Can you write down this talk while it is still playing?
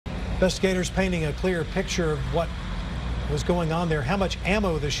Investigators painting a clear picture of what was going on there, how much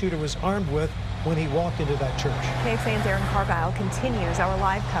ammo the shooter was armed with when he walked into that church. KXAN's Erin Cargile continues our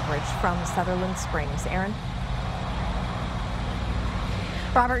live coverage from Sutherland Springs. Erin?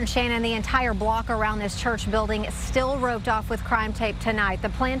 Robert and Shannon, the entire block around this church building is still roped off with crime tape tonight. The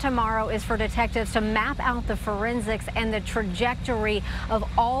plan tomorrow is for detectives to map out the forensics and the trajectory of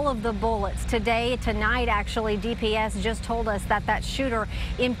all of the bullets. Tonight, actually, DPS just told us that that shooter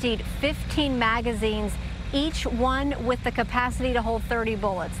emptied 15 magazines, each one with the capacity to hold 30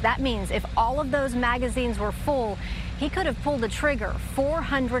 bullets. That means if all of those magazines were full, he could have pulled the trigger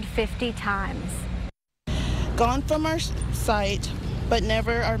 450 times. Gone from our sight, but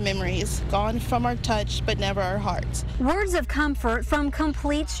never our memories. Gone from our touch, but never our hearts. Words of comfort from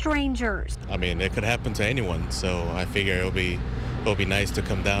complete strangers. I mean, it could happen to anyone, so I figure it'll be nice to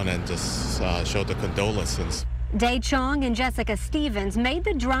come down and just show the condolences. Day Chong and Jessica Stevens made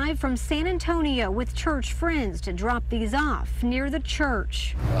the drive from San Antonio with church friends to drop these off near the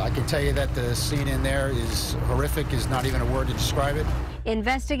church. I can tell you that the scene in there is horrific, is not even a word to describe it.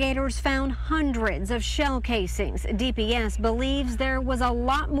 Investigators found hundreds of shell casings. DPS believes there was a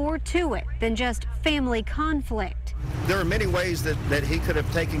lot more to it than just family conflict. There are many ways that he could have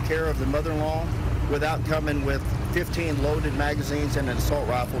taken care of the mother-in-law without coming with 15 loaded magazines and an assault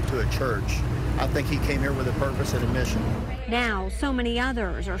rifle to a church. I think he came here with a purpose and a mission. Now, so many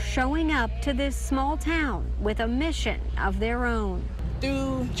others are showing up to this small town with a mission of their own.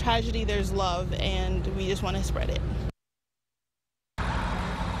 Through tragedy, there's love, and we just want to spread it.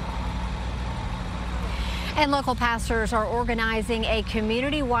 And local pastors are organizing a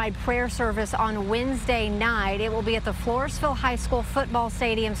community-wide prayer service on Wednesday night. It will be at the Floresville High School football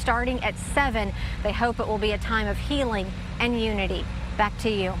stadium starting at 7. They hope it will be a time of healing and unity. Back to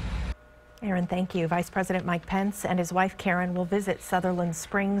you. Erin, thank you. Vice President Mike Pence and his wife Karen will visit Sutherland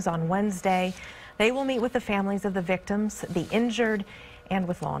Springs on Wednesday. They will meet with the families of the victims, the injured, and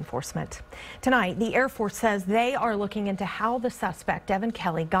with law enforcement. Tonight, the Air Force says they are looking into how the suspect, Devin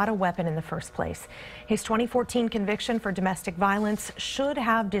Kelly, got a weapon in the first place. His 2014 conviction for domestic violence should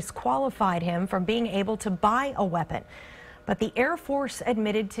have disqualified him from being able to buy a weapon. But the Air Force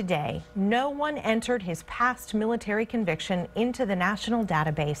admitted today no one entered his past military conviction into the national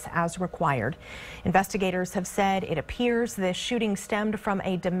database as required. Investigators have said it appears this shooting stemmed from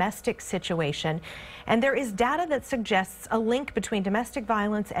a domestic situation, and there is data that suggests a link between domestic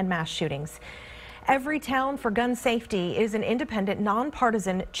violence and mass shootings. Everytown for Gun Safety is an independent,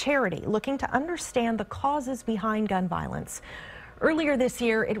 nonpartisan charity looking to understand the causes behind gun violence. Earlier this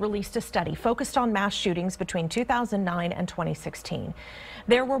year, it released a study focused on mass shootings between 2009 and 2016.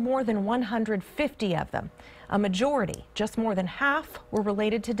 There were more than 150 of them. A majority, just more than half, were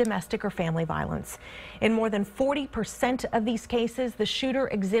related to domestic or family violence. In more than 40% of these cases, the shooter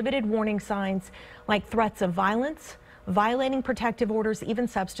exhibited warning signs like threats of violence, violating protective orders, even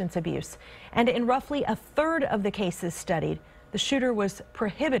substance abuse. And in roughly a third of the cases studied, the shooter was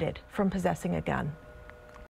prohibited from possessing a gun.